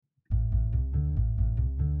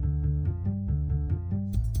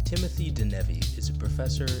Timothy Denevi is a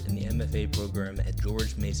professor in the MFA program at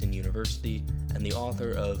George Mason University and the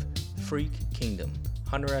author of Freak Kingdom,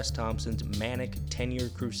 Hunter S. Thompson's Manic 10-Year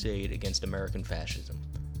Crusade Against American Fascism.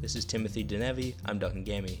 This is Timothy Denevi. I'm Duncan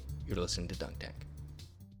Gammy. You're listening to Dunk Tank.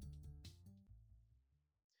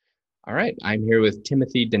 All right, I'm here with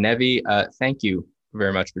Timothy Denevi. Thank you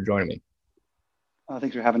very much for joining me.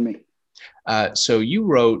 Thanks for having me. So you've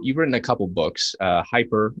written a couple books,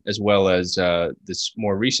 Hyper, as well as this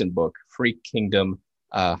more recent book, Freak Kingdom,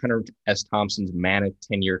 Hunter S. Thompson's Manic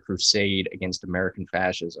 10-Year Crusade Against American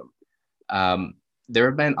Fascism. There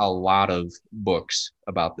have been a lot of books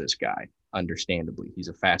about this guy, understandably. He's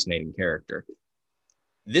a fascinating character.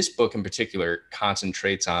 This book in particular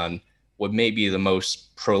concentrates on what may be the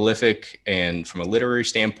most prolific and, from a literary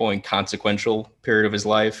standpoint, consequential period of his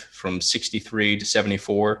life, from 63 to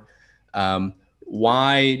 74.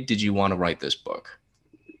 Why did you want to write this book?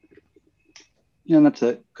 Yeah, that's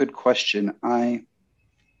a good question. I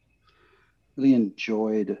really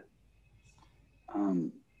enjoyed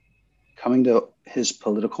coming to his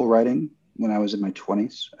political writing when I was in my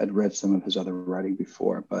 20s. I'd read some of his other writing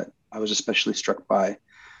before, but I was especially struck by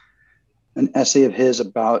an essay of his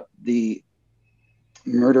about the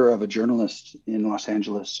murder of a journalist in Los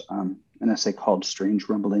Angeles, an essay called Strange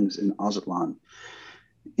Rumblings in Aztlan.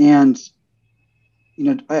 And, you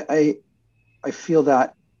know, I feel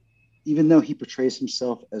that even though he portrays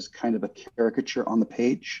himself as kind of a caricature on the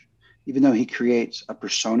page, even though he creates a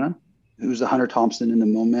persona who's the Hunter Thompson in the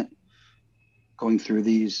moment, going through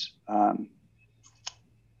these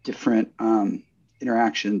different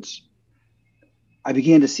interactions, I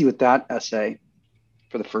began to see with that essay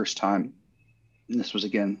for the first time, and this was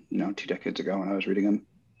again, 2 decades ago when I was reading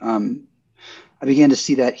him, I began to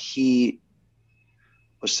see that he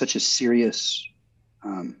was such a serious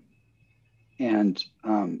and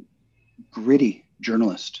gritty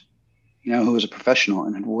journalist, who was a professional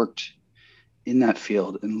and had worked in that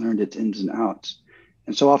field and learned its ins and outs.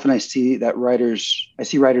 And so often I see writers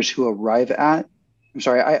who arrive at,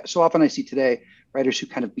 so often I see today writers who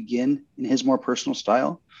kind of begin in his more personal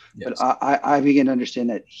style. Yes. But I began to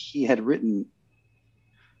understand that he had written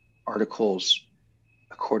articles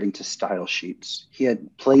according to style sheets. He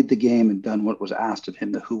had played the game and done what was asked of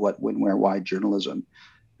him, the who, what, when, where, why journalism,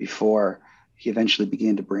 before he eventually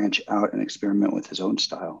began to branch out and experiment with his own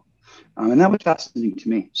style. And that was fascinating to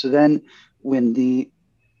me. So then by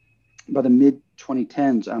the mid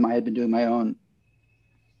 2010s, I had been doing my own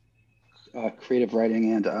creative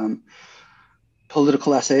writing and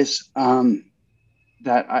political essays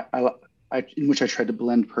that in which I tried to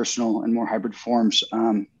blend personal and more hybrid forms,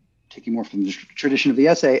 taking more from the tradition of the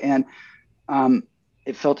essay. And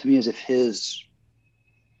it felt to me as if his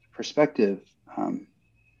perspective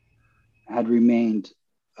had remained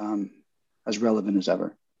as relevant as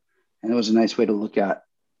ever. And it was a nice way to look at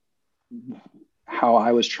how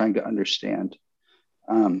I was trying to understand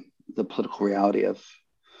the political reality of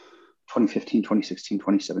 2015, 2016,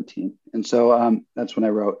 2017. And so that's when I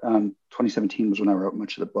wrote, 2017 was when I wrote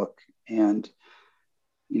much of the book. And,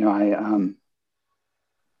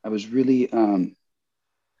 I was really,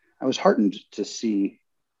 I was heartened to see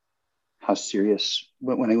how serious,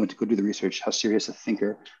 when I went to go do the research, how serious a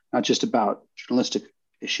thinker, not just about journalistic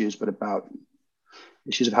issues, but about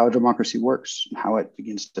issues of how a democracy works and how it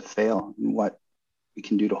begins to fail and what we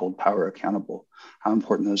can do to hold power accountable, how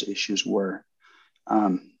important those issues were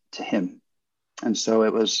to him. And so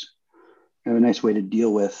it was kind of a nice way to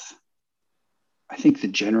deal with, I think, the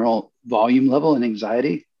general volume level and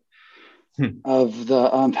anxiety of the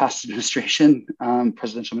past administration,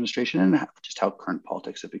 presidential administration, and just how current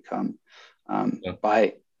politics have become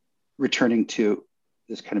by returning to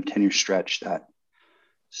this kind of 10-year stretch that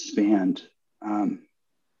spanned, a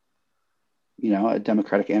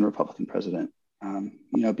Democratic and Republican president.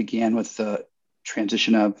 Began with the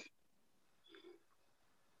transition of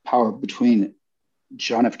power between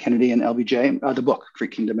John F. Kennedy and LBJ, the book,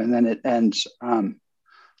 Freak Kingdom, and then it ends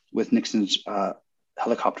with Nixon's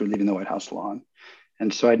helicopter leaving the White House lawn.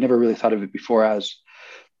 And so I'd never really thought of it before as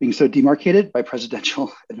being so demarcated by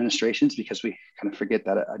presidential administrations, because we kind of forget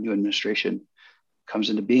that a new administration comes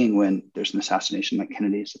into being when there's an assassination like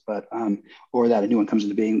Kennedy's, but or that a new one comes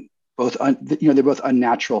into being. They're both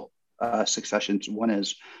unnatural successions. One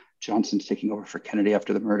is Johnson's taking over for Kennedy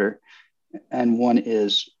after the murder, and one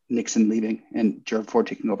is Nixon leaving and Gerald Ford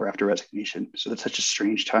taking over after resignation. So that's such a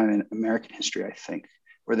strange time in American history, I think,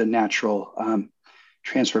 where the natural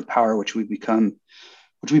transfer of power, which we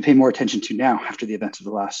pay more attention to now after the events of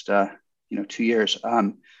the last 2 years,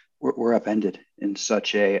 were upended in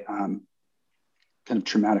such a kind of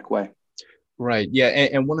traumatic way. Right. Yeah.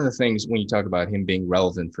 And one of the things when you talk about him being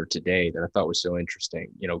relevant for today that I thought was so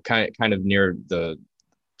interesting, kind of near the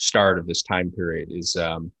start of this time period is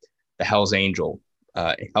the Hell's Angels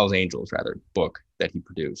rather book that he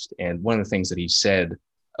produced. And one of the things that he said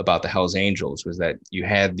about the Hell's Angels was that you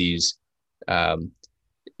had these,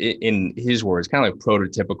 in his words, kind of like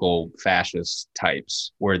prototypical fascist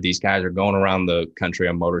types, where these guys are going around the country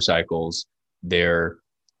on motorcycles. They're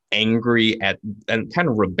angry at and kind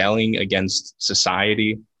of rebelling against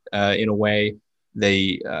society in a way.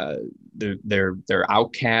 They're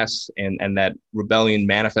outcasts, and that rebellion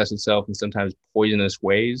manifests itself in sometimes poisonous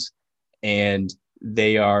ways. And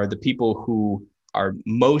they are the people who are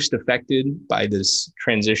most affected by this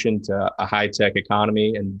transition to a high-tech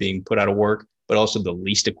economy and being put out of work, but also the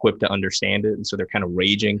least equipped to understand it. And so they're kind of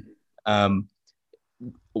raging. Um,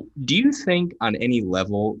 do you think on any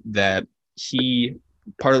level that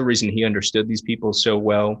part of the reason he understood these people so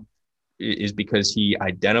well is because he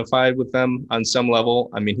identified with them on some level?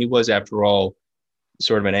 I mean, he was, after all,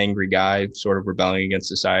 sort of an angry guy, sort of rebelling against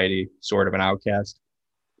society, sort of an outcast.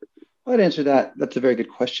 I'd answer that. That's a very good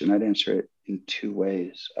question. I'd answer it in two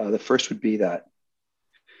ways. The first would be that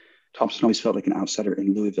Thompson always felt like an outsider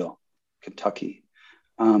in Louisville, Kentucky.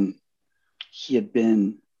 He had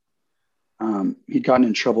been, he'd gotten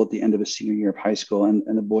in trouble at the end of his senior year of high school,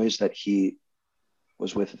 and the boys that he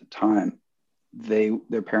was with at the time,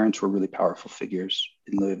 their parents were really powerful figures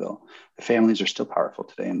in Louisville. The families are still powerful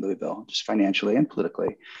today in Louisville, just financially and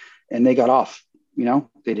politically. And they got off,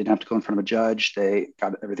 they didn't have to go in front of a judge. They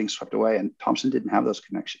got everything swept away. And Thompson didn't have those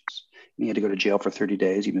connections. And he had to go to jail for 30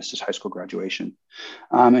 days. He missed his high school graduation.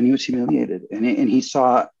 And he was humiliated. And he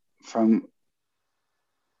saw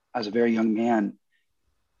as a very young man,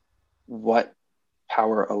 what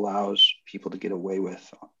power allows people to get away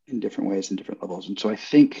with in different ways and different levels. And so I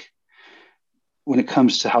think when it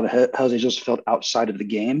comes to how the Hells Angels felt outside of the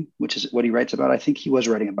game, which is what he writes about, I think he was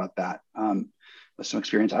writing about that with some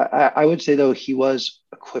experience. I would say, though, he was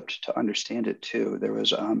equipped to understand it too. There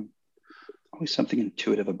was always something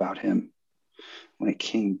intuitive about him when it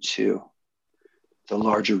came to the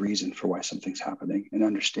larger reason for why something's happening and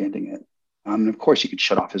understanding it. And of course, he could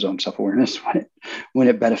shut off his own self-awareness when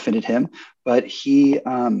it benefited him, but he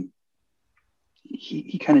kind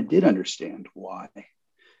of did understand why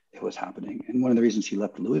it was happening. And one of the reasons he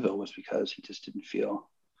left Louisville was because he just didn't feel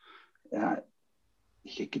that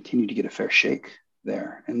he could continue to get a fair shake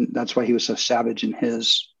there. And that's why he was so savage in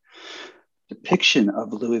his depiction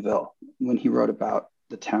of Louisville when he wrote about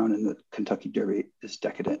the town in the Kentucky Derby is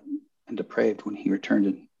decadent and depraved when he returned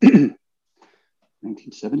in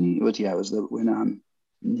 1970. It was when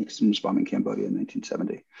Nixon was bombing Cambodia in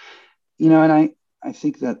 1970. And I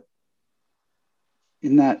think that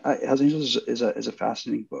in that Hells Angels is a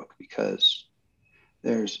fascinating book because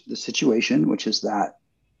there's the situation, which is that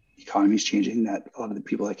the economy is changing, that a lot of the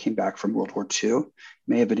people that came back from World War II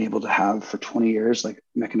may have been able to have for 20 years, like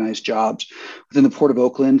mechanized jobs within the port of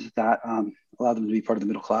Oakland that allowed them to be part of the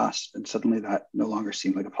middle class. And suddenly that no longer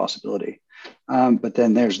seemed like a possibility. But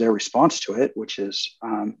then there's their response to it, which is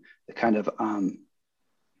the kind of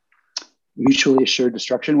mutually assured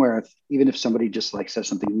destruction, where even if somebody just like says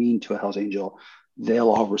something mean to a Hells Angel, they'll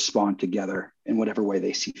all respond together in whatever way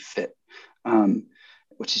they see fit,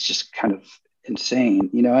 which is just kind of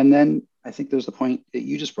insane, And then I think there's the point that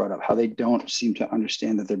you just brought up, how they don't seem to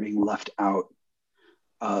understand that they're being left out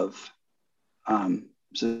of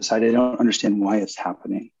society. They don't understand why it's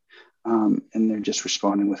happening. And they're just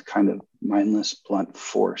responding with kind of mindless, blunt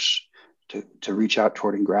force to reach out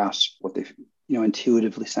toward and grasp what they,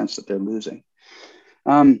 intuitively sense that they're losing.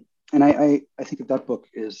 And I think that book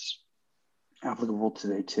is applicable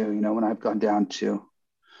today too. When I've gone down to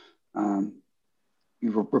you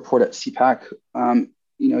report at CPAC,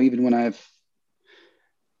 even when I've,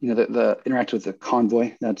 the interact with the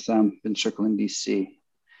convoy that's been circling DC,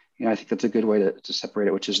 I think that's a good way to separate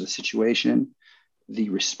it, which is the situation, the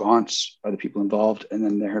response by the people involved, and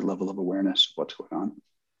then their level of awareness of what's going on.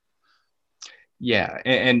 Yeah.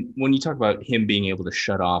 And when you talk about him being able to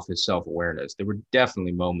shut off his self-awareness, there were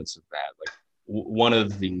definitely moments of that. Like one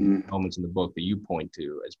of the moments in the book that you point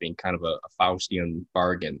to as being kind of a Faustian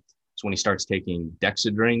bargain is when he starts taking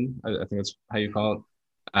Dexedrine, I think that's how you call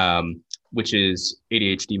it, which is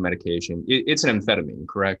ADHD medication. It's an amphetamine,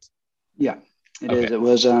 correct? Yeah, it is. It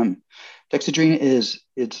was Dexedrine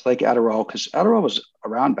it's like Adderall, because Adderall was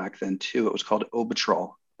around back then too. It was called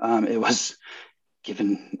Obitrol. It was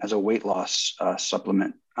given as a weight loss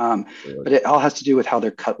supplement. But it all has to do with how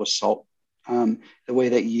they're cut with salt. The way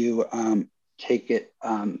that you take it,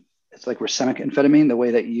 it's like racemic amphetamine, the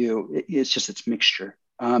way that it's mixture.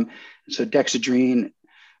 So Dexedrine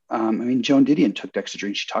Joan Didion took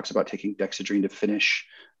Dexedrine. She talks about taking Dexedrine to finish,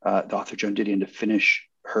 the author Joan Didion, to finish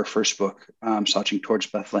her first book, Slouching Towards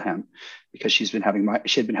Bethlehem, because she had been having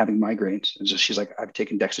migraines. And so she's like, I've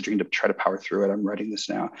taken Dexedrine to try to power through it. I'm writing this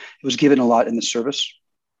now. It was given a lot in the service.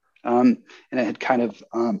 And it had kind of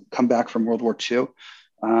come back from World War II.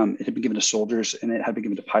 It had been given to soldiers, and it had been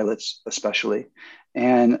given to pilots especially.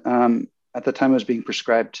 And at the time it was being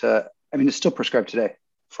prescribed to, it's still prescribed today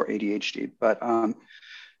for ADHD, but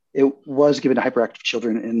it was given to hyperactive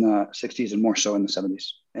children in the 60s and more so in the 70s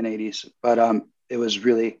and 80s. But it was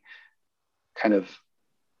really kind of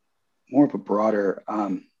more of a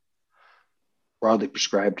broadly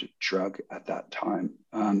prescribed drug at that time.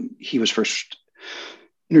 He was first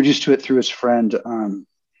introduced to it through his friend,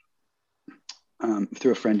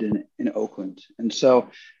 through a friend in Oakland. And so,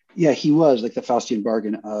 yeah, he was like the Faustian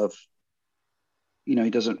bargain of, he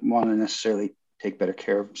doesn't want to necessarily take better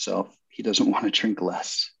care of himself. He doesn't want to drink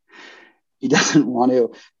less. He doesn't want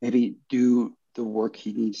to maybe do the work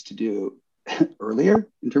he needs to do earlier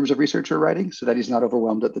in terms of research or writing so that he's not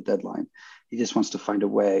overwhelmed at the deadline. He just wants to find a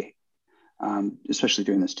way, especially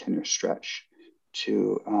during this 10-year stretch,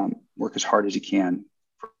 to work as hard as he can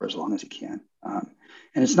for as long as he can.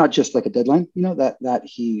 And it's not just like a deadline, that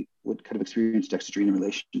he would kind of experience Dexedrine in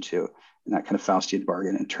relation to, and that kind of Faustian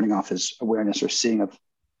bargain, and turning off his awareness or seeing of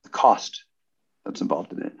the cost that's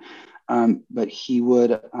involved in it. But he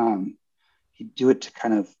would he'd do it to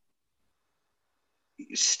kind of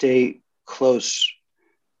stay close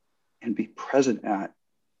and be present at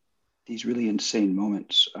these really insane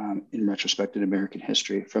moments in retrospect in American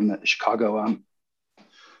history, from the Chicago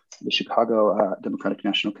Democratic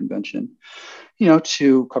National Convention,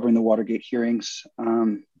 to covering the Watergate hearings,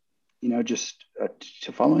 just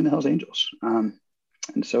to following the Hells Angels. And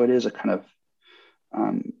so it is a kind of,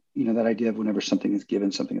 that idea of whenever something is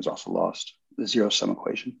given, something is also lost, the zero-sum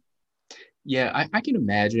equation. Yeah, I can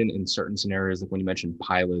imagine in certain scenarios, like when you mentioned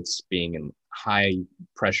pilots being in high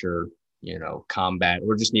pressure, combat,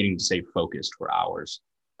 or just needing to stay focused for hours.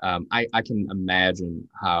 I can imagine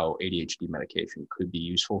how ADHD medication could be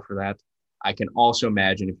useful for that. I can also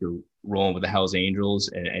imagine if you're rolling with the Hells Angels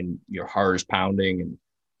and your heart is pounding and,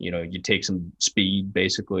 you take some speed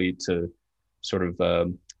basically to sort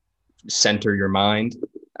of center your mind.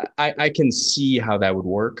 I can see how that would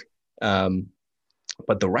work.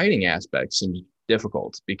 But the writing aspect seems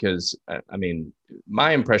difficult because,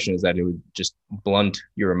 my impression is that it would just blunt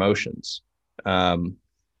your emotions. And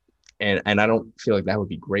I don't feel like that would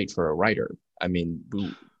be great for a writer.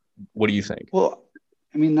 What do you think? Well,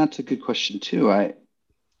 that's a good question too.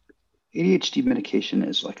 ADHD medication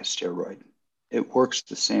is like a steroid. It works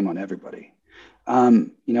the same on everybody.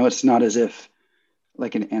 It's not as if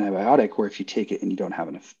like an antibiotic where if you take it and you don't have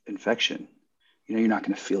an infection, you're not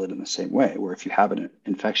going to feel it in the same way. Where if you have an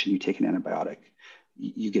infection, you take an antibiotic,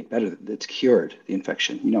 you get better. It's cured, the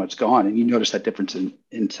infection. It's gone, and you notice that difference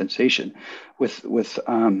in sensation. With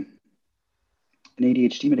an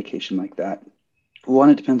ADHD medication like that, one,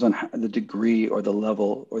 it depends on the degree or the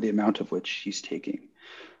level or the amount of which he's taking.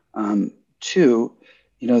 Two,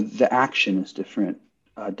 the action is different.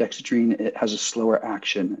 Dexedrine, it has a slower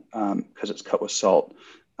action because it's cut with salt,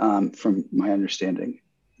 from my understanding.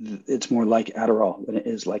 It's more like Adderall than it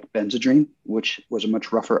is like Benzedrine, which was a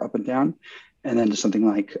much rougher up and down. And then to something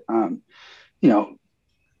like,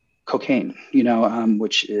 cocaine,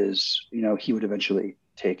 which is, he would eventually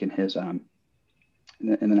take in his, in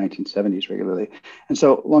the 1970s regularly. And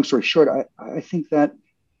so long story short, I think that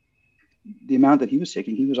the amount that he was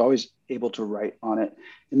taking, he was always able to write on it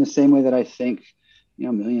in the same way that I think,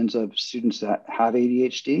 millions of students that have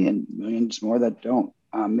ADHD and millions more that don't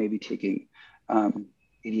may be taking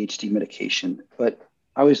ADHD medication. But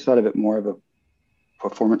I always thought of it more of a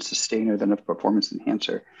performance sustainer than a performance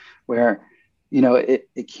enhancer, where,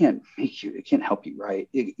 it can't help you write.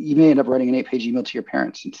 You may end up writing an 8-page email to your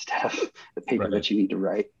parents instead of the paper that you need to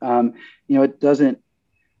write. It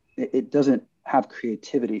doesn't have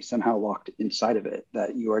creativity somehow locked inside of it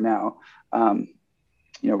that you are now,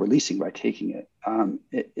 releasing by taking it.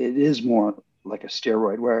 It is more like a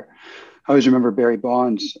steroid, where I always remember Barry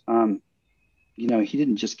Bonds, he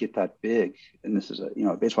didn't just get that big, and this is a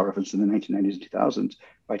baseball reference, in the 1990s and 2000s,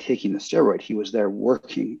 by taking the steroid. He was there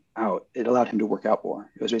working out. It allowed him to work out more.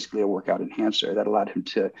 It was basically a workout enhancer that allowed him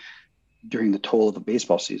to, during the toll of a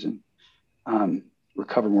baseball season,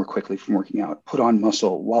 recover more quickly from working out, put on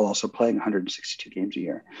muscle while also playing 162 games a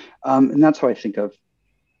year. And that's how I think of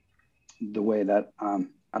the way that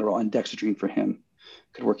Adderall and Dexedrine for him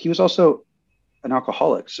could work. He was also an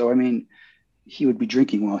alcoholic. So, he would be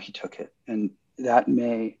drinking while he took it. And that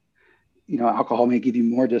may, alcohol may give you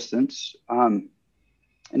more distance.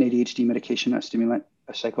 an ADHD medication, a stimulant,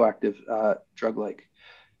 a psychoactive drug like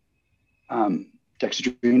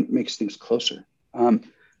dexedrine makes things closer.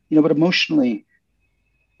 But emotionally,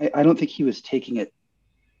 I don't think he was taking it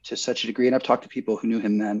to such a degree. And I've talked to people who knew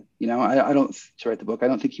him then. I don't, to write the book, I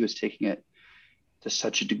don't think he was taking it to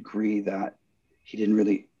such a degree that he didn't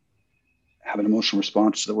really have an emotional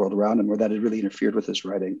response to the world around him, or that it really interfered with his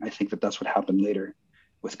writing. I think that that's what happened later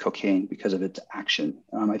with cocaine because of its action.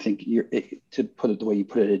 I think to put it the way you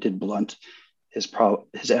put it, it did blunt his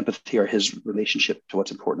empathy or his relationship to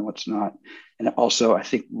what's important and what's not. And it also, I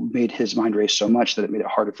think, made his mind race so much that it made it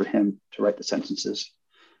harder for him to write the sentences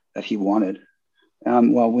that he wanted.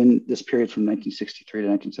 Well, when this period from 1963 to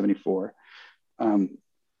 1974,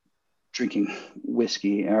 drinking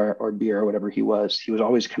whiskey or beer or whatever he was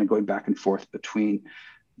always kind of going back and forth between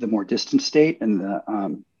the more distant state and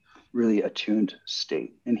the really attuned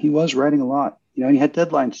state. And he was writing a lot, and he had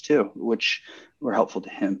deadlines too, which were helpful to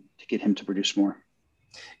him to get him to produce more.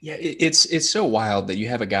 Yeah, it's so wild that you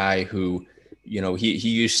have a guy who, he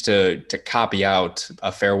used to copy out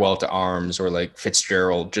a Farewell to Arms or like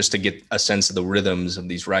Fitzgerald just to get a sense of the rhythms of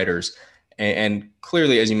these writers. And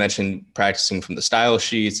clearly, as you mentioned, practicing from the style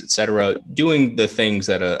sheets, et cetera, doing the things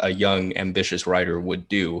that a young, ambitious writer would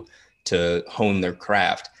do to hone their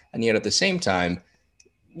craft. And yet at the same time,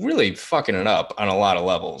 really fucking it up on a lot of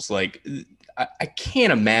levels. Like, I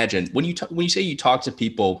can't imagine when you say you talk to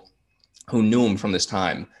people who knew him from this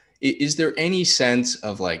time, is there any sense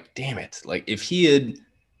of like, damn it, like if he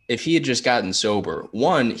had just gotten sober,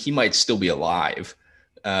 one, he might still be alive,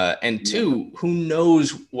 and two, who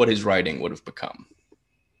knows what his writing would have become.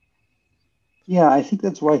 Yeah, I think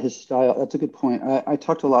that's why his style, that's a good point. I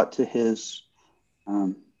talked a lot to his,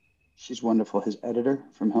 she's wonderful, his editor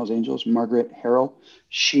from Hell's Angels, Margaret Harrell.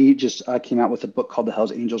 She just came out with a book called The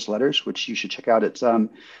Hell's Angels Letters, which you should check out. It's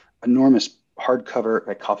enormous hardcover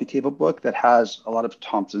like coffee table book that has a lot of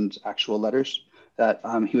Thompson's actual letters that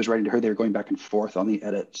he was writing to her. They were going back and forth on the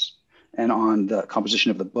edits and on the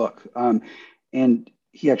composition of the book. And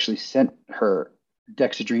he actually sent her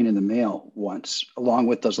dexedrine in the mail once, along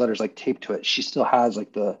with those letters, like taped to it. She still has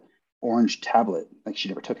like the orange tablet, like she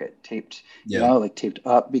never took it, taped, like taped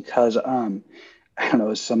up because I don't know, it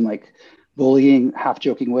was some like bullying, half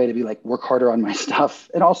joking way to be like, work harder on my stuff.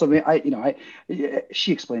 And also,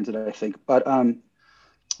 she explains it, I think. But,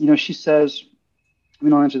 she says,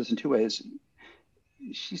 I'll answer this in two ways.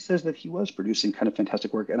 She says that he was producing kind of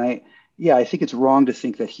fantastic work. And I think it's wrong to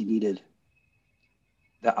think that he needed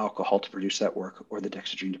the alcohol to produce that work or the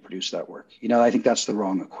dexedrine to produce that work. I think that's the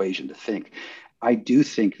wrong equation to think. I do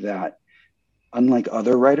think that unlike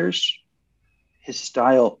other writers, his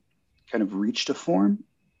style kind of reached a form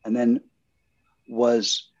and then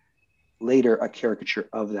was later a caricature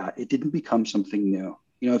of that. It didn't become something new.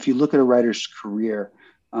 If you look at a writer's career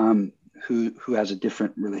who has a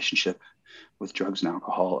different relationship with drugs and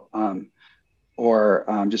alcohol or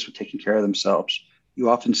just with taking care of themselves, you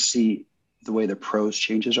often see the way their prose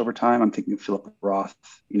changes over time. I'm thinking of Philip Roth,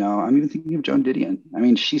 I'm even thinking of Joan Didion. I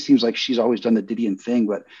mean, she seems like she's always done the Didion thing,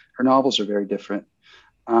 but her novels are very different.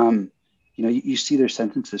 You see their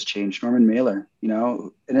sentences change. Norman Mailer,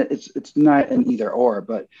 and it's not an either or,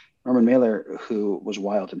 but Norman Mailer, who was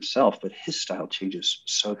wild himself, but his style changes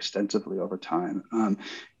so extensively over time.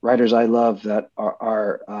 Writers I love that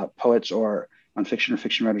are poets or nonfiction or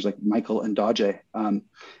fiction writers like Michael Ondaatje,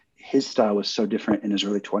 his style was so different in his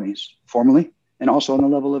early 20s, formally, and also on the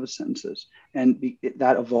level of his sentences. And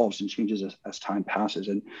that evolves and changes as time passes.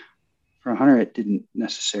 And for Hunter, it didn't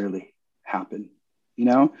necessarily happen,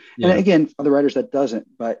 And again, for other writers, that doesn't.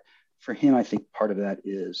 But for him, I think part of that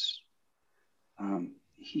is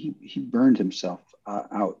he burned himself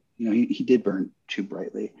out. He did burn too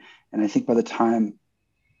brightly. And I think by the time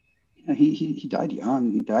he died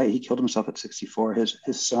young, he killed himself at 64. His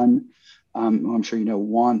son, who I'm sure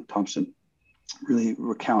Juan Thompson, really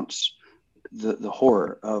recounts the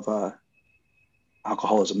horror of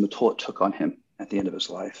alcoholism, the toll it took on him at the end of his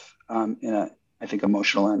life, in a, I think,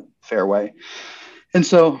 emotional and fair way. And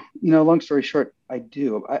so, long story short, I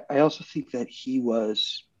also think that he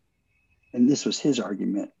was, and this was his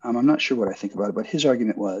argument. I'm not sure what I think about it, but his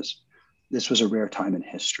argument was this was a rare time in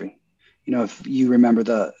history. If you remember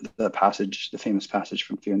the passage, the famous passage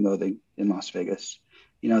from Fear and Loathing in Las Vegas,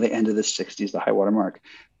 the end of the 60s, the high water mark,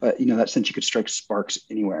 but that sense you could strike sparks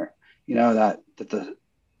anywhere, that the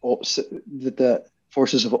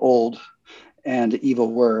forces of old and evil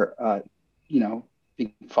were,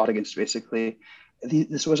 being fought against, basically.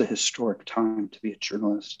 This was a historic time to be a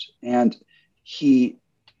journalist, and he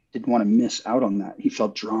didn't want to miss out on that. He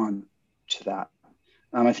felt drawn to that.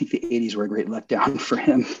 I think the 80s were a great letdown for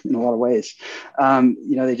him in a lot of ways.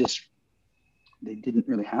 They didn't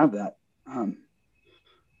really have that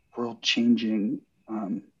world-changing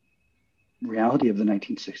reality of the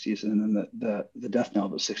 1960s, and then the death knell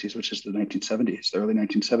of the 60s, which is the 1970s, the early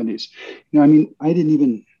 1970s. I didn't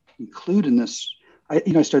even include in this.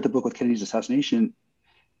 I started the book with Kennedy's assassination,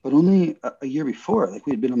 but only a year before, like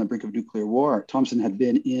we had been on the brink of nuclear war. Thompson had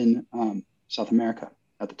been in South America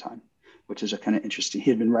at the time, which is a kind of interesting. He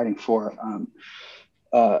had been writing for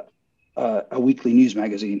a weekly news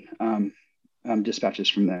magazine, dispatches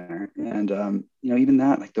from there, and even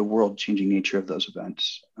that, like the world-changing nature of those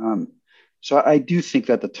events. So I do think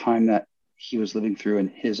that the time that he was living through, in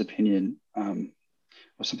his opinion,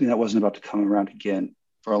 was something that wasn't about to come around again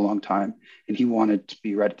for a long time, and he wanted to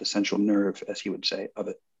be right at the central nerve, as he would say, of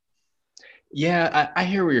it. Yeah, I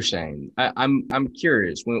hear what you're saying. I'm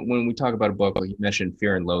curious when we talk about a book like you mentioned,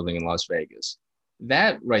 Fear and Loathing in Las Vegas.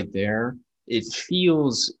 That right there, it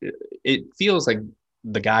feels like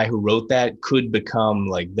the guy who wrote that could become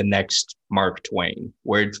like the next Mark Twain,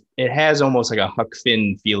 where it has almost like a Huck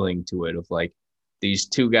Finn feeling to it of like these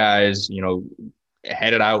two guys,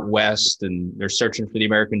 headed out west and they're searching for the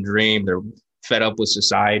American dream. They're fed up with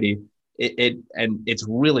society. And it's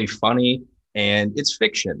really funny and it's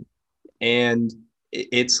fiction. And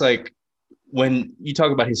it's like when you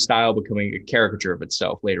talk about his style becoming a caricature of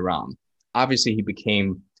itself later on, obviously he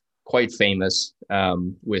became quite famous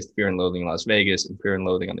with Fear and Loathing in Las Vegas and Fear and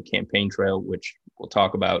Loathing on the Campaign Trail, which we'll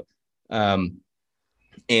talk about. And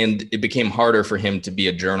it became harder for him to be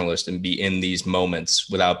a journalist and be in these moments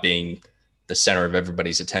without being the center of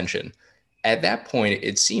everybody's attention. At that point,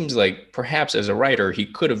 it seems like perhaps as a writer, he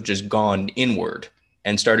could have just gone inward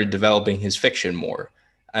and started developing his fiction more.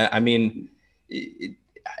 I mean, do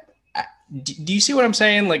you see what I'm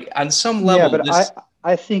saying? Like on some level, yeah, but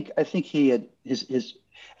I think he had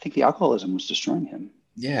I think the alcoholism was destroying him.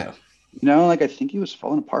 Yeah. I think he was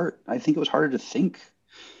falling apart. I think it was harder to think.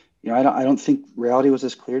 I don't think reality was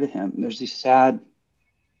as clear to him. There's these sad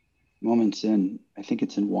moments I think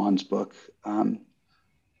it's in Juan's book,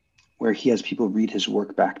 where he has people read his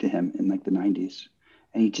work back to him in like the 90s,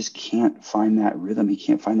 and he just can't find that rhythm. He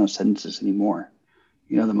can't find those sentences anymore.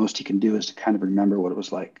 The most he can do is to kind of remember what it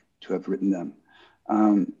was like to have written them.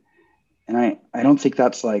 And I don't think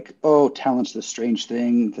that's like, oh, talent's this strange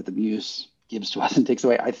thing that the muse gives to us and takes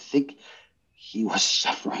away. I think he was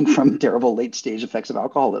suffering from terrible late stage effects of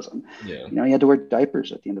alcoholism. Yeah. He had to wear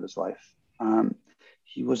diapers at the end of his life.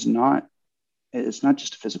 He was not, it's not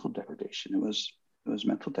just physical degradation. It was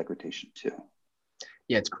mental degradation too.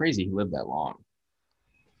 Yeah, it's crazy he lived that long.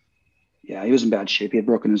 Yeah, he was in bad shape. He had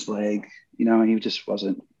broken his leg. He just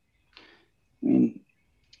wasn't.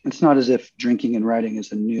 It's not as if drinking and writing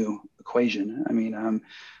is a new equation.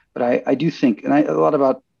 But I do think,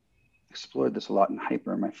 and explored this a lot in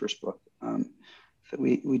Hyper, my first book, that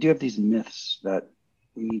we do have these myths that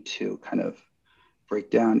we need to kind of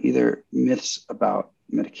break down, either myths about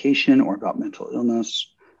medication or about mental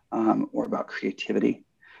illness, or about creativity,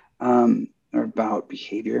 or about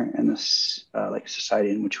behavior and this like society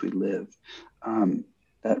in which we live,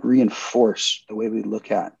 that reinforce the way we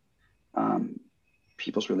look at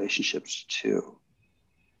people's relationships to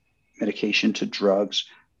medication, to drugs,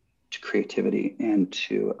 to creativity, and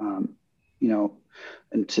to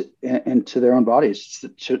and to their own bodies,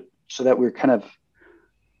 so that we're kind of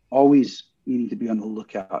always needing to be on the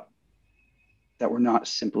lookout, that we're not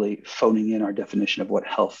simply phoning in our definition of what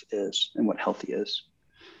health is and what healthy is.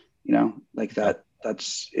 Like that.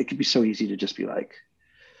 It could be so easy to just be like,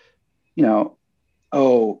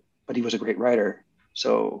 oh, but he was a great writer,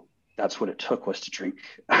 so that's what it took, was to drink.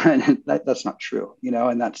 And that's not true,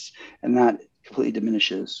 and that completely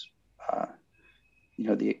diminishes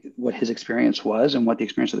what his experience was and what the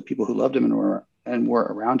experience of the people who loved him and were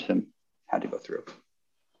around him had to go through.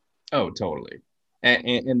 Oh, totally.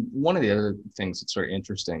 And one of the other things that's sort of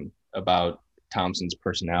interesting about Thompson's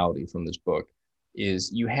personality from this book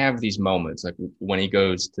is you have these moments, like when he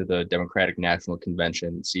goes to the Democratic National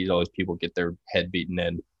Convention, sees all these people get their head beaten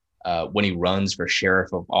in, when he runs for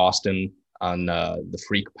sheriff of Austin on the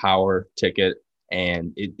Freak Power ticket,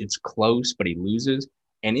 and it's close, but he loses.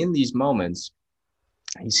 And in these moments,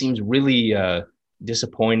 he seems really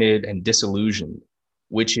disappointed and disillusioned,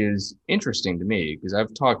 which is interesting to me because I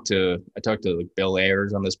talked to like Bill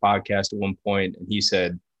Ayers on this podcast at one point, and he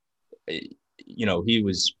said, he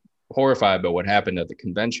was horrified by what happened at the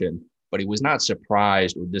convention, but he was not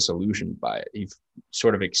surprised or disillusioned by it. He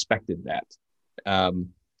sort of expected that.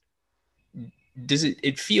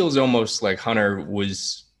 It feels almost like Hunter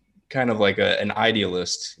was kind of like an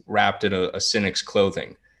idealist wrapped in a cynic's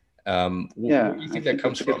clothing. Where do you I think that think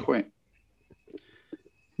comes that's a good from? point.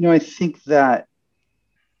 I think that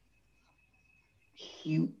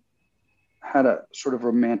he had a sort of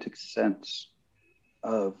romantic sense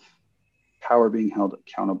of power being held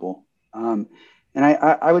accountable. And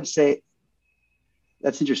I would say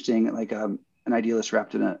that's interesting, like an idealist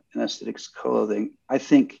wrapped in an aesthetics clothing. I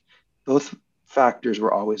think both factors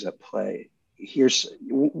were always at play. Here's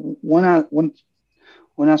one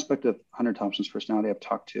aspect of Hunter Thompson's personality I've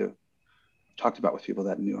talked about with people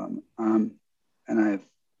that knew him, and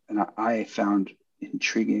I found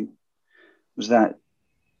intriguing, was that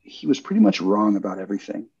he was pretty much wrong about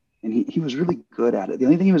everything, and he was really good at it. The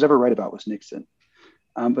only thing he was ever right about was Nixon.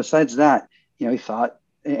 Besides that, he thought,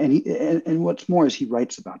 and what's more is he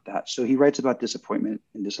writes about that. So he writes about disappointment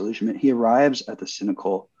and disillusionment. He arrives at the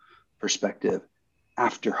cynical perspective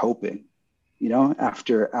after hoping,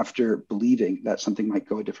 after believing that something might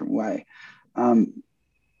go a different way. In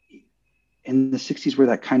the 60s were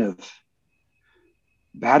that kind of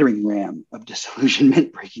battering ram of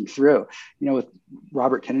disillusionment breaking through, with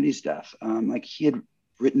Robert Kennedy's death. Like he had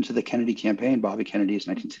written to the Kennedy campaign, Bobby Kennedy's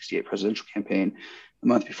 1968 presidential campaign, a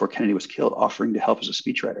month before Kennedy was killed, offering to help as a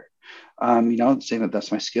speechwriter, saying that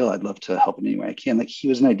that's my skill. I'd love to help in any way I can. Like he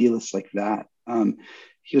was an idealist like that.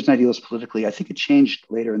 He was an idealist politically. I think it changed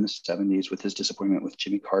later in the 70s with his disappointment with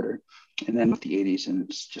Jimmy Carter, and then with the 80s, and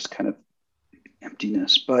it's just kind of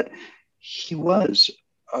emptiness. But he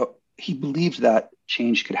believed that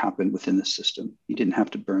change could happen within the system. He didn't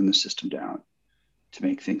have to burn the system down to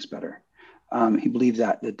make things better. He believed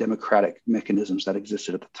that the democratic mechanisms that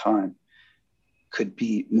existed at the time could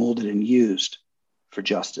be molded and used for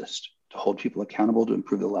justice, to hold people accountable, to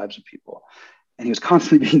improve the lives of people. And he was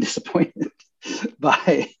constantly being disappointed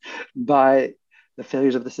by the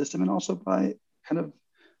failures of the system, and also by kind of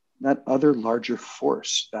that other larger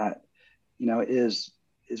force that, is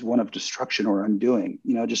one of destruction or undoing.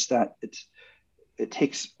 Just that it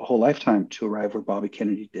takes a whole lifetime to arrive where Bobby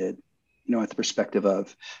Kennedy did, at the perspective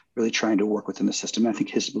of really trying to work within the system. I think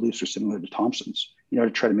his beliefs are similar to Thompson's, to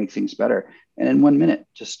try to make things better. And in 1 minute,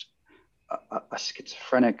 just a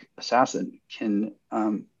schizophrenic assassin can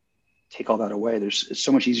take all that away. It's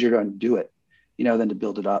so much easier to undo it, than to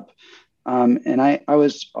build it up. And I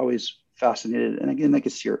was always fascinated. And again, that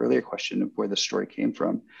gets to your earlier question of where the story came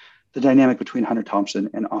from, the dynamic between Hunter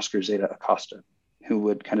Thompson and Oscar Zeta Acosta, who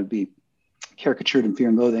would kind of be caricatured in Fear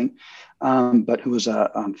and Loathing, but who was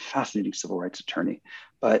a fascinating civil rights attorney,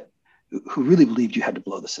 but who really believed you had to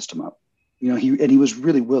blow the system up. He was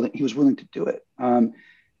really willing. He was willing to do it,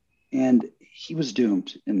 and he was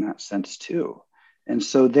doomed in that sense too. And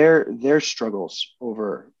so their struggles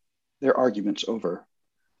over, their arguments over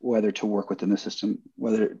whether to work within the system,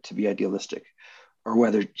 whether to be idealistic, or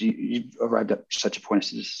whether you've arrived at such a point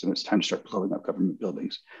as the system, it's time to start blowing up government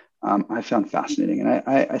buildings. I found fascinating. And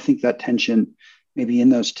I think that tension, maybe in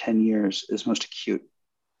those 10 years, is most acute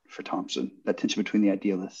for Thompson, that tension between the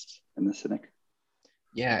idealist and the cynic.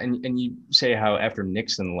 Yeah, and you say how after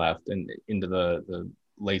Nixon left and into the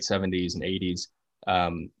late 70s and 80s,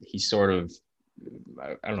 he sort of,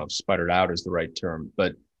 I don't know if sputtered out is the right term,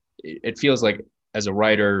 but it feels like as a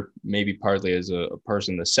writer, maybe partly as a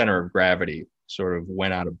person, the center of gravity sort of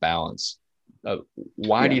went out of balance.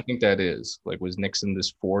 Why do you think that is? Like, was Nixon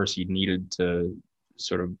this force he needed to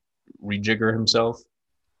sort of rejigger himself?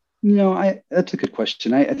 That's a good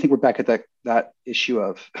question. I think we're back at that issue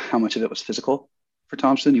of how much of it was physical for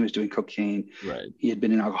Thompson. He was doing cocaine. Right. He had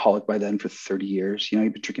been an alcoholic by then for 30 years. He'd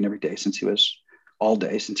been drinking every day since he was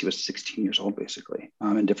 16 years old, basically,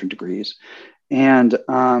 in different degrees. And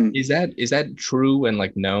is that true and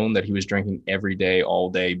like known that he was drinking every day, all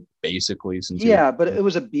day, basically since? But it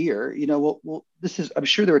was a beer. I'm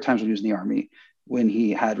sure there were times when he was in the Army, when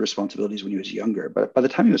he had responsibilities when he was younger. But by the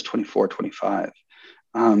time he was 24, 25,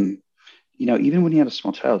 even when he had a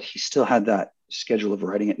small child, he still had that schedule of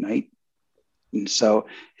writing at night. And so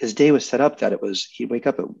his day was set up that he'd wake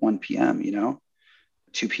up at 1 p.m.,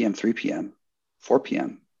 2 p.m., 3 p.m., 4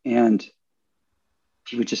 p.m., and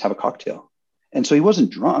he would just have a cocktail. And so he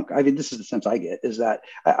wasn't drunk. I mean, this is the sense I get, is that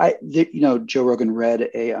Joe Rogan read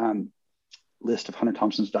a list of Hunter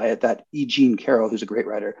Thompson's diet that E. Jean Carroll, who's a great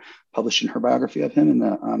writer, published in her biography of him in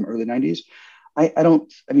the early 90s.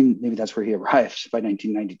 Maybe that's where he arrived by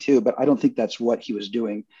 1992, but I don't think that's what he was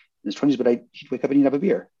doing in his 20s. But he'd wake up and he'd have a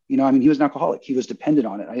beer. He was an alcoholic. He was dependent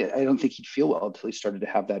on it. I don't think he'd feel well until he started to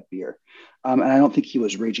have that beer. And I don't think he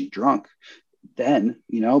was raging drunk then,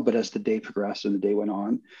 but as the day progressed and the day went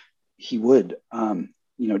on, he would,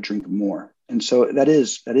 drink more. And so that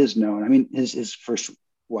is known. I mean, his first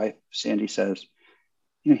wife, Sandy, says,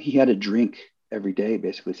 he had a drink every day,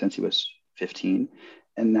 basically, since he was 15.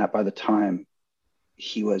 and that by the time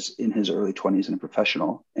he was in his early 20s and a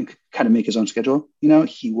professional and could kind of make his own schedule,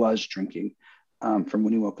 he was drinking from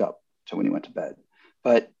when he woke up to when he went to bed,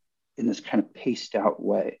 but in this kind of paced out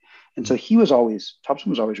way. And so Thompson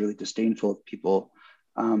was always really disdainful of people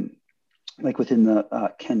like within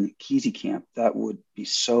the Ken Kesey camp that would be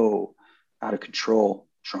so out of control,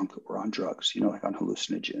 drunk or on drugs, like on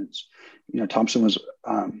hallucinogens. Thompson was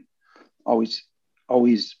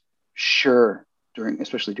always sure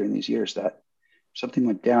especially during these years, that if something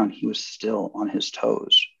went down, he was still on his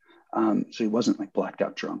toes. So he wasn't like blacked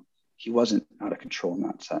out drunk. He wasn't out of control in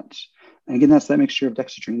that sense. And again, that's that mixture of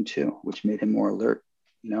dexedrine too, which made him more alert,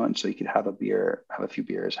 and so he could have a few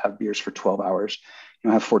beers, have beers for 12 hours,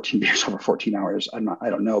 have 14 beers over 14 hours. I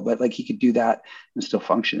don't know, but like he could do that and still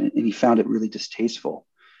function. And he found it really distasteful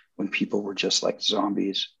when people were just like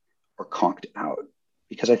zombies or conked out,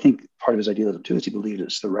 because I think part of his idealism too is he believed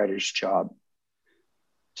it's the writer's job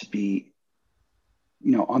to be,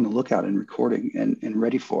 on the lookout and recording and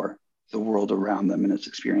ready for the world around them and its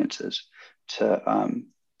experiences, to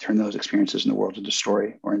turn those experiences in the world into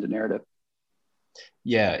story or into narrative.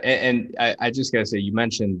 Yeah, and I just gotta say, you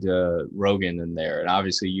mentioned Rogan in there, and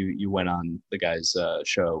obviously you went on the guy's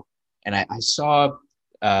show, and I saw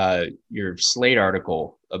your Slate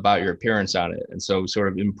article about your appearance on it, and so sort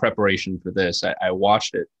of in preparation for this, I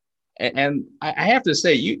watched it, and I have to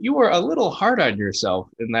say, you were a little hard on yourself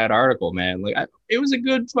in that article, man. Like it was a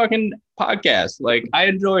good fucking podcast. Like I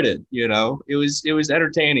enjoyed it. It was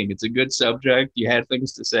entertaining. It's a good subject. You had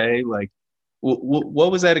things to say. Like,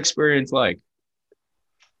 what was that experience like?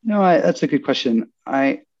 That's a good question.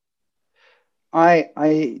 I like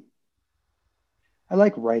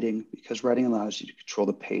writing because writing allows you to control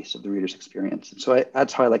the pace of the reader's experience. And so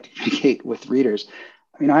that's how I like to communicate with readers.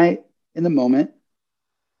 I mean, in the moment,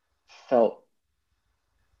 felt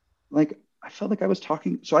like I was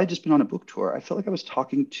talking. So I had just been on a book tour. I felt like I was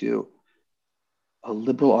talking to a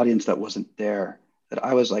liberal audience that wasn't there. That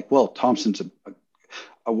I was like, well, Thompson's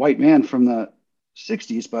a white man from the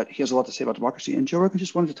 60s, but he has a lot to say about democracy. And Joe Rogan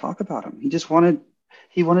just wanted to talk about him. He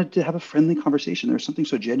wanted to have a friendly conversation. There was something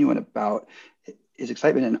so genuine about his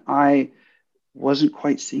excitement. And I wasn't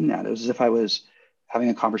quite seeing that. It was as if I was having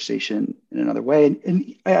a conversation in another way.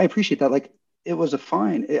 And I appreciate that. Like it was I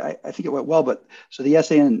think it went well, but so the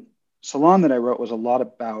essay in Salon that I wrote was a lot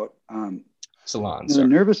about Salon, the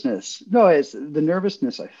nervousness. No, it's the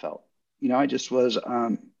nervousness I felt. I just was,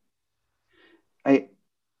 and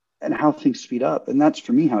how things speed up. And that's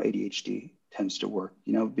for me how ADHD tends to work,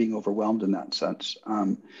 being overwhelmed in that sense.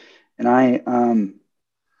 And and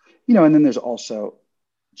then there's also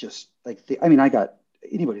just like, I got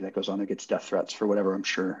anybody that goes on there gets death threats for whatever I'm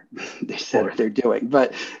sure they said or they're doing,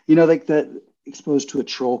 but, like the exposed to a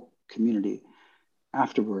troll community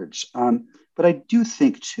afterwards. But I do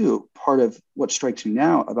think too, part of what strikes me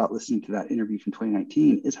now about listening to that interview from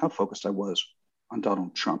 2019 is how focused I was on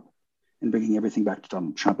Donald Trump and bringing everything back to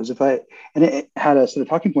Donald Trump, as if and it had a set of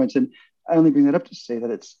talking points. And I only bring that up to say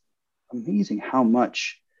that it's amazing how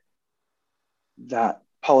much that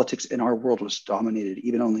politics in our world was dominated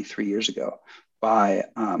even only 3 years ago by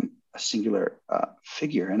a singular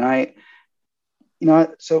figure. And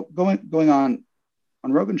so going on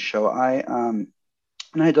Rogan's show, and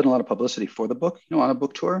I had done a lot of publicity for the book, on a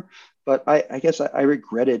book tour, but I guess I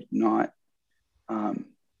regretted not going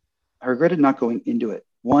into it.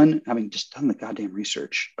 One, having just done the goddamn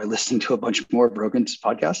research by listening to a bunch more of Rogan's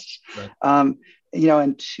podcasts, right.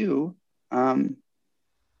 And two, I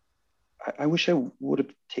wish I would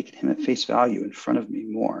have taken him at face value in front of me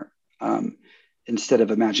more, instead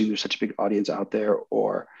of imagining there's such a big audience out there,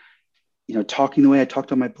 or, talking the way I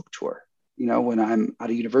talked on my book tour, when I'm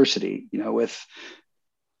at a university, with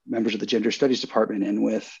members of the gender studies department and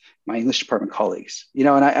with my English department colleagues,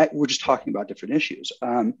 and we're just talking about different issues.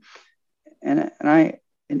 And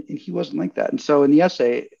he wasn't like that. And so in the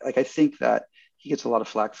essay, like, I think that he gets a lot of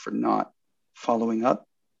flack for not following up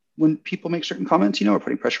when people make certain comments, or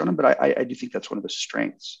putting pressure on him. But I do think that's one of his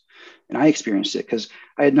strengths. And I experienced it because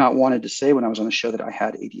I had not wanted to say when I was on the show that I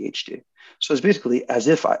had ADHD. So it's basically as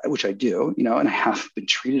if which I do, and I have been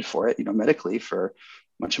treated for it, medically for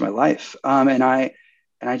much of my life. And I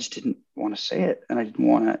just didn't want to say it. And I didn't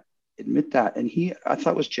want to admit that. And I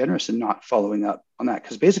thought was generous in not following up on that.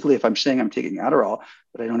 Because basically, if I'm saying I'm taking Adderall,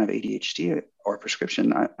 but I don't have ADHD or a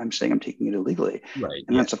prescription, I'm saying I'm taking it illegally. Right.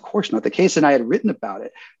 And that's, of course, not the case. And I had written about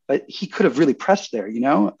it, but he could have really pressed there,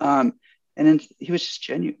 and then he was just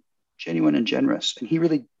genuine and generous. And he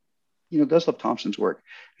really, does love Thompson's work.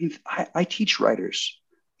 I mean, I teach writers,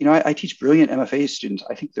 I teach brilliant MFA students.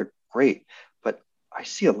 I think they're great, but I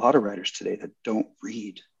see a lot of writers today that don't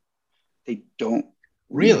read. They don't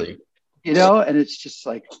read, Really? and it's just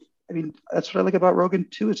like, I mean, that's what I like about Rogan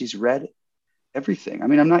too, is he's read everything. I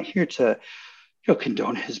mean, I'm not here to,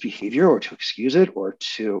 condone his behavior or to excuse it or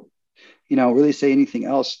to, really say anything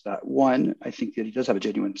else. That one, I think that he does have a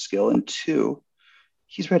genuine skill. And two,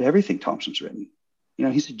 he's read everything Thompson's written.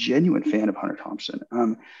 He's a genuine fan of Hunter Thompson.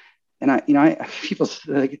 And I people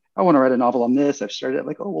like, I want to write a novel on this. I've started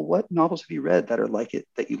like, oh, well, what novels have you read that are like it,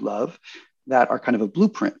 that you love, that are kind of a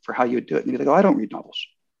blueprint for how you would do it? And you're like, oh, I don't read novels.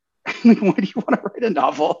 Like, why do you want to write a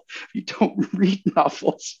novel if you don't read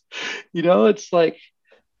novels? It's like,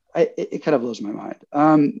 it kind of blows my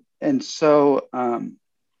mind. And so,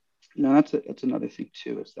 that's another thing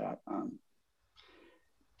too, is that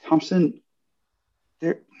Thompson,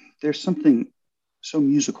 there's something so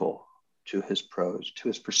musical to his prose, to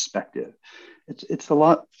his perspective. It's a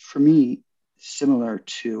lot, for me, similar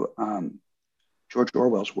to George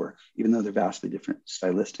Orwell's work, even though they're vastly different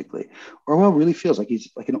stylistically. Orwell really feels like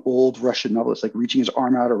he's like an old Russian novelist, like reaching his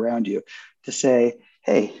arm out around you to say,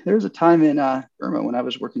 hey, there was a time in Burma when I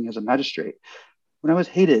was working as a magistrate, when I was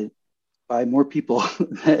hated by more people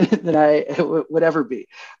than I would ever be.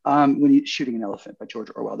 When he's Shooting an Elephant by George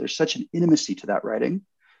Orwell, there's such an intimacy to that writing,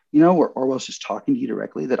 where Orwell's just talking to you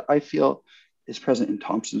directly, that I feel is present in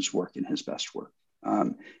Thompson's work, in his best work.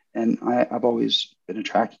 And I've always been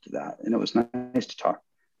attracted to that. And it was nice to talk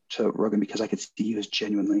to Rogan because I could see he was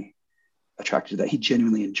genuinely attracted to that. He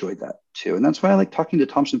genuinely enjoyed that too. And that's why I like talking to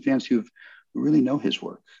Thompson fans who really know his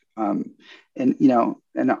work. And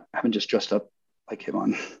I haven't just dressed up like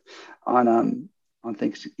him on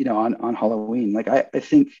things, on Halloween. Like I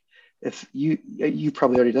think if you've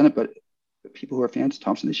probably already done it, but people who are fans of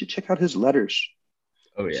Thompson, they should check out his letters.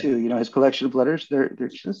 Oh yeah. Too. His collection of letters. They're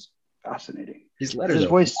just fascinating. His letters his are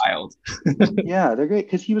voice, wild. Yeah, they're great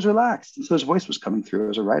because he was relaxed, and so his voice was coming through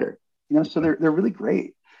as a writer. So they're really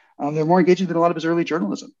great. They're more engaging than a lot of his early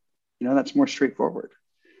journalism. That's more straightforward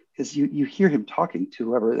because you hear him talking to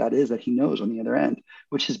whoever that is that he knows on the other end,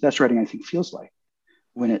 which his best writing, I think, feels like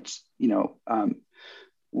when it's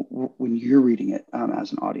when you're reading it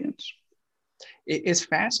as an audience. It's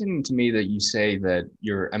fascinating to me that you say that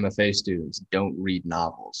your MFA students don't read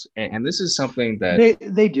novels, and this is something that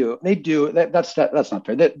they do. That's not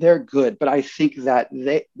fair. They're good, but I think that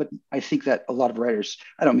a lot of writers.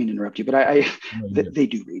 I don't mean to interrupt you, but they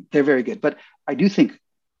do read. They're very good, but I do think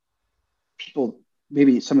people,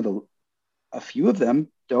 maybe a few of them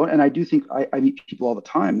don't, and I do think I meet people all the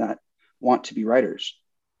time that want to be writers,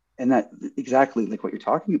 and that exactly like what you're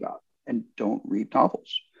talking about, and don't read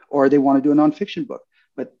novels. Or they want to do a nonfiction book,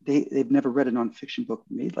 but they've never read a nonfiction book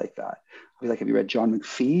made like that. I'll be like, have you read John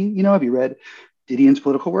McPhee? Have you read Didion's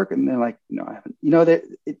political work? And they're like, no, I haven't.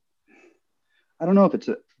 I don't know if it's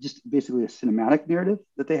just basically a cinematic narrative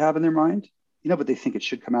that they have in their mind, but they think it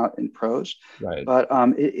should come out in prose. Right. But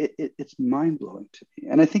it's mind blowing to me,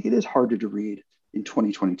 and I think it is harder to read in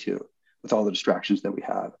 2022 with all the distractions that we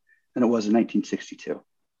have than it was in 1962, or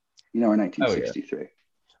 1963.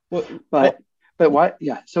 Oh, yeah. But why?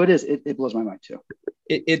 Yeah. So it is. It blows my mind too.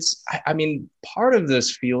 I mean, part of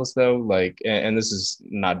this feels though like, and this is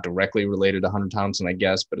not directly related to Hunter Thompson, I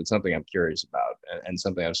guess, but it's something I'm curious about, and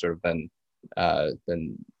something I've sort of been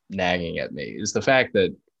nagging at me, is the fact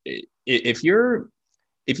that if you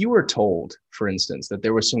were told, for instance, that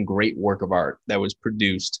there was some great work of art that was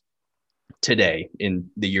produced today in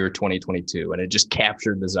the year 2022, and it just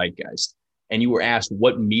captured the zeitgeist, and you were asked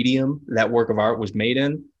what medium that work of art was made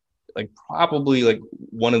in, like probably like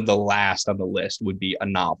one of the last on the list would be a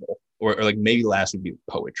novel, or like maybe last would be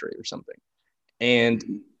poetry or something. And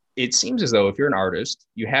it seems as though if you're an artist,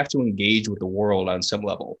 you have to engage with the world on some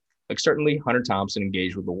level. Like certainly Hunter Thompson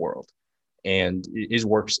engaged with the world, and his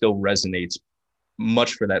work still resonates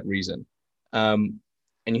much for that reason. And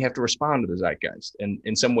you have to respond to the zeitgeist and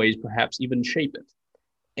in some ways perhaps even shape it.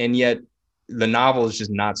 And yet the novel is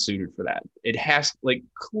just not suited for that. It has, like,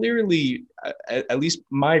 clearly, at least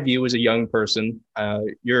my view as a young person,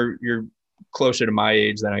 you're closer to my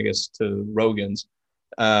age than I guess to Rogan's.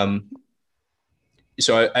 So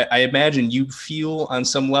I imagine you feel on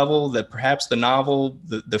some level that perhaps the novel,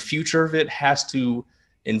 the future of it has to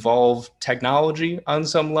involve technology on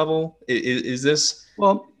some level. Is this?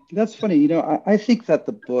 Well, that's funny. I think that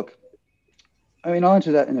the book, I'll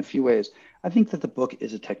answer that in a few ways. I think that the book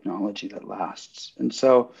is a technology that lasts. And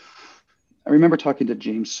so I remember talking to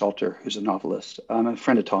James Salter, who's a novelist, a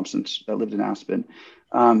friend of Thompson's that lived in Aspen,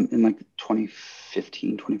 in like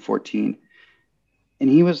 2015, 2014. And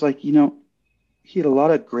he was like, he had a lot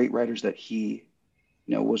of great writers that he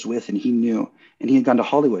was with, and he knew, and he had gone to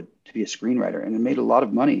Hollywood to be a screenwriter and had made a lot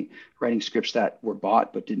of money writing scripts that were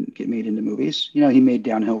bought but didn't get made into movies. He made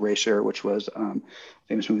Downhill Racer, which was a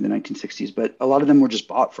famous movie in the 1960s, but a lot of them were just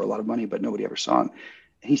bought for a lot of money, but nobody ever saw them.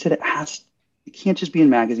 And he said it can't just be in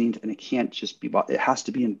magazines, and it can't just be bought. It has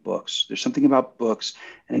to be in books. There's something about books,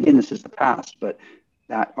 and again, this is the past, but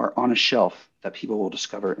that are on a shelf that people will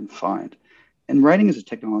discover and find. And writing is a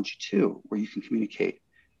technology too, where you can communicate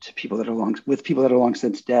to people that are long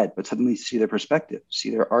since dead, but suddenly see their perspective, see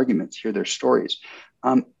their arguments, hear their stories.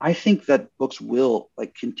 I think that books will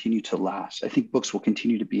continue to last. I think books will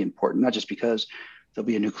continue to be important, not just because there'll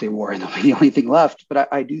be a nuclear war and they'll be the only thing left, but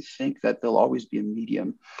I do think that there'll always be a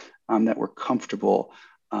medium that we're comfortable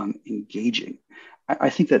engaging. I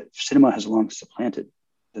think that cinema has long supplanted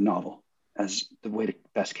the novel as the way to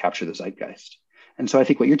best capture the zeitgeist. And so I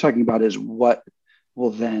think what you're talking about is what will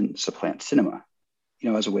then supplant cinema,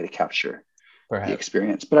 as a way to capture the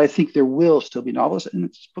experience. But I think there will still be novels,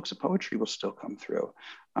 and books of poetry will still come through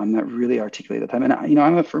that really articulate the time. And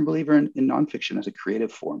I'm a firm believer in nonfiction as a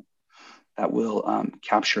creative form that will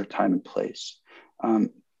capture time and place.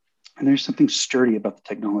 And there's something sturdy about the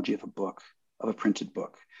technology of a book, of a printed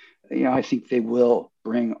book. I think they will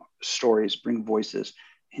bring stories, bring voices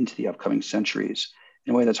into the upcoming centuries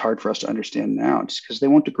in a way that's hard for us to understand now, just because they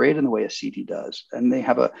won't degrade in the way a CD does. And they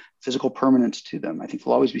have a physical permanence to them. I think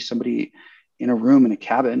there'll always be somebody in a room, in a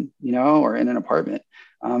cabin, or in an apartment.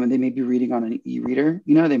 And they may be reading on an e-reader,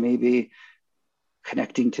 they may be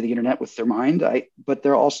connecting to the internet with their mind, but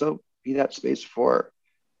there'll also be that space for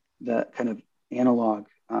the kind of analog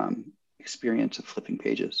experience of flipping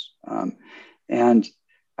pages. And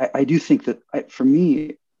I do think that, for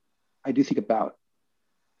me, I do think about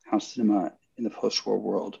how cinema in the post-war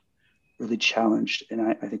world really challenged and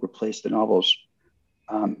I think replaced the novel's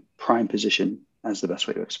prime position as the best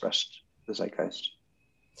way to express the zeitgeist.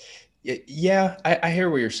 Yeah, I hear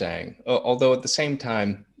what you're saying. Although at the same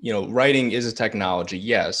time, writing is a technology,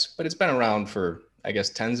 yes, but it's been around for, I guess,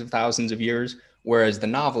 tens of thousands of years, whereas the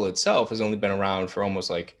novel itself has only been around for almost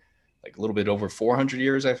like a little bit over 400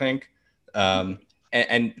 years, I think.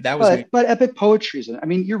 And that was, but epic poetry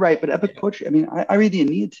you're right, but epic poetry. I read the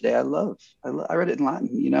Aeneid today. I read it in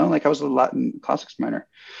Latin. I was a Latin classics minor,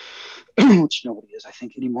 which nobody is, I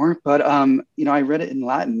think, anymore. But I read it in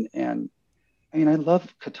Latin, and I love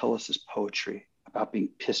Catullus's poetry about being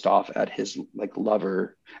pissed off at his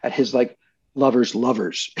lover, at his lover's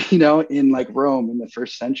lovers, in Rome in the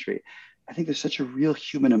first century. I think there's such a real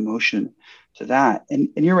human emotion to that.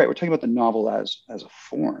 And you're right, we're talking about the novel as a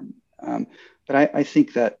form. But I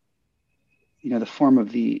think that, the form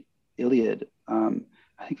of the Iliad, I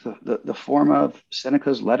think the form of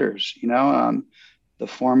Seneca's letters, the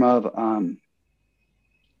form of,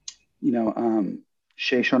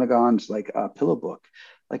 Shea Shonagon's pillow book,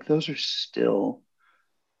 those are still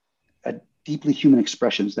deeply human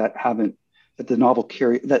expressions that the novel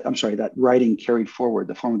that writing carried forward,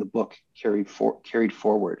 the form of the book carried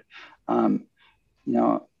forward,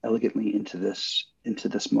 elegantly into this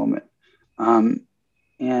moment. And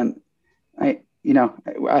I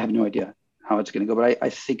have no idea how it's going to go, but I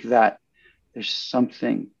think that there's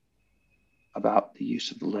something about the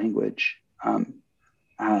use of the language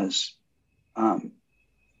as a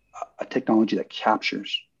technology that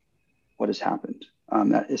captures what has happened,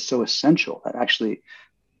 that is so essential, that actually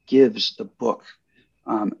gives the book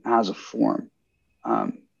as a form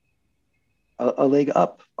a leg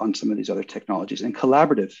up on some of these other technologies and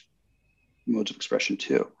collaborative modes of expression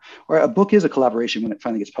too. Or a book is a collaboration when it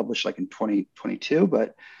finally gets published, in 2022.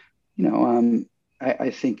 But I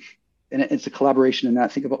think, and it's a collaboration in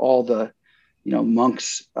that. Think of all the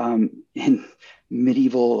monks in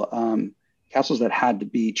medieval castles that had to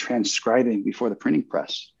be transcribing before the printing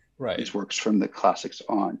press these works from the classics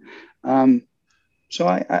on. So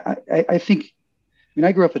I think,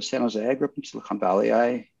 I grew up in San Jose. I grew up in Silicon Valley.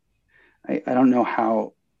 I don't know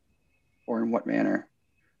how or in what manner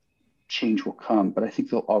change will come, but I think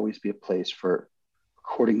there'll always be a place for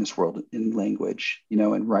recording this world in language,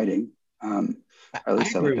 in writing. Or at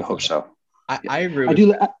least I like to hope so. I agree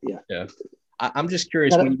with that. I'm just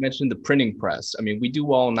curious, when you mentioned the printing press, we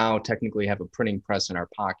do all now technically have a printing press in our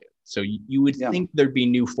pocket. So you would think there'd be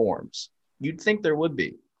new forms. You'd think there would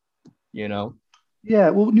be, Yeah,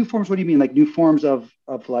 well, new forms, what do you mean? New forms of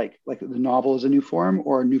like the novel is a new form,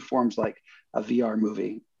 or new forms like a VR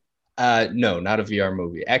movie? No, not a VR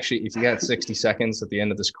movie. Actually, if you got 60 seconds at the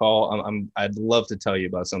end of this call, I'd love to tell you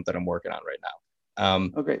about something I'm working on right now.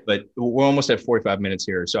 Okay. But we're almost at 45 minutes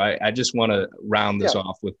here. So I just want to round this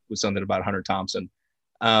off with something about Hunter Thompson.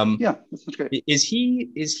 Yeah, that sounds great. Is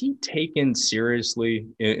he taken seriously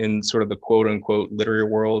in sort of the quote unquote literary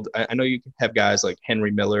world? I know you have guys like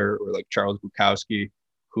Henry Miller or like Charles Bukowski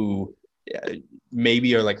who uh,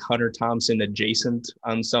 maybe are like Hunter Thompson adjacent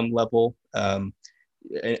on some level,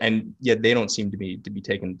 and yet they don't seem to be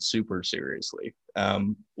taken super seriously.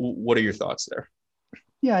 What are your thoughts there?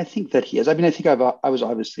 Yeah, I think that he is. I mean, I think I was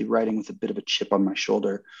obviously writing with a bit of a chip on my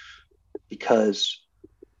shoulder because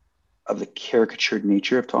of the caricatured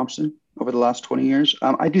nature of Thompson over the last 20 years.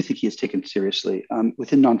 I do think he is taken seriously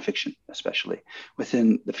within nonfiction, especially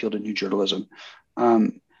within the field of new journalism.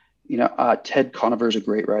 Um, Ted Conover is a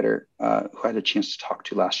great writer who I had a chance to talk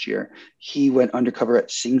to last year. He went undercover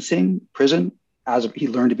at Sing Sing prison he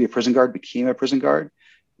learned to be a prison guard, became a prison guard,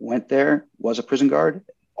 went there, was a prison guard,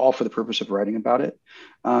 all for the purpose of writing about it.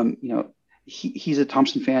 He's a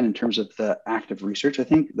Thompson fan in terms of the active research. I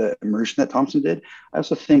think the immersion that Thompson did. I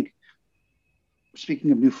also think,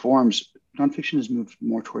 speaking of new forms, nonfiction has moved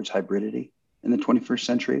more towards hybridity in the 21st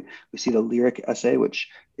century. We see the lyric essay, which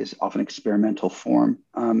is often experimental form,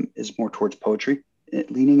 is more towards poetry,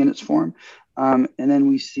 leaning in its form. And then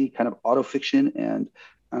we see kind of autofiction and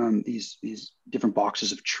these different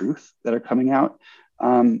boxes of truth that are coming out,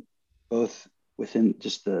 both within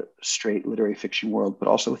just the straight literary fiction world, but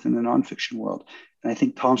also within the nonfiction world. And I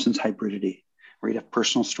think Thompson's hybridity, where he'd have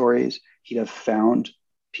personal stories, he'd have found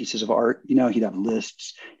pieces of art, he'd have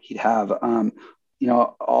lists, he'd have,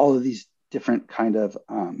 all of these different kind of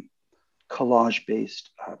collage-based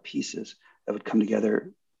pieces that would come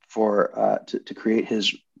together to create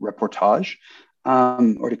his reportage,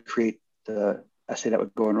 or to create the essay that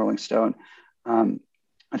would go in Rolling Stone.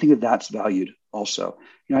 I think that's valued also.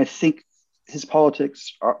 I think his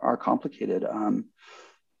politics are complicated. And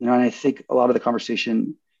I think a lot of the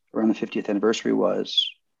conversation around the 50th anniversary was,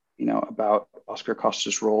 about Oscar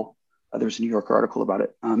Acosta's role. There was a New Yorker article about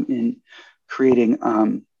it in creating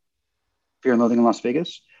Fear and Loathing in Las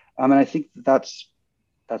Vegas. And I think that's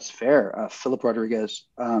fair. Philip Rodriguez,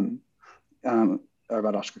 about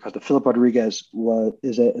Oscar Acosta. Philip Rodriguez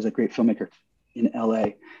is a great filmmaker in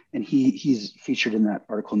LA, and he's featured in that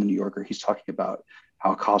article in the New Yorker. He's talking about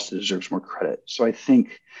how Acosta deserves more credit. So I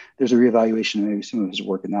think there's a reevaluation of maybe some of his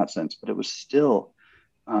work in that sense, but it was still,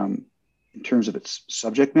 in terms of its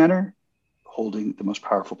subject matter, holding the most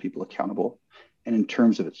powerful people accountable, and in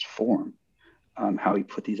terms of its form, how he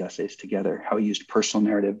put these essays together, how he used personal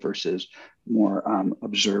narrative versus more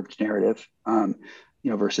observed narrative,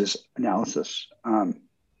 versus analysis. I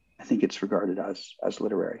think it's regarded as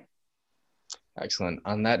literary. Excellent.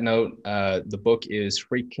 On that note, the book is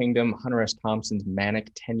Freak Kingdom, Hunter S. Thompson's Manic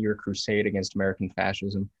 10-Year Crusade Against American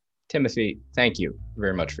Fascism. Timothy, thank you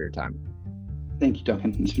very much for your time. Thank you,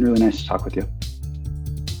 Duncan. It's been really nice to talk with you.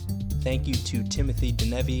 Thank you to Timothy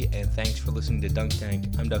Denevi, and thanks for listening to Dunk Tank.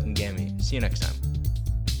 I'm Duncan Gammy. See you next time.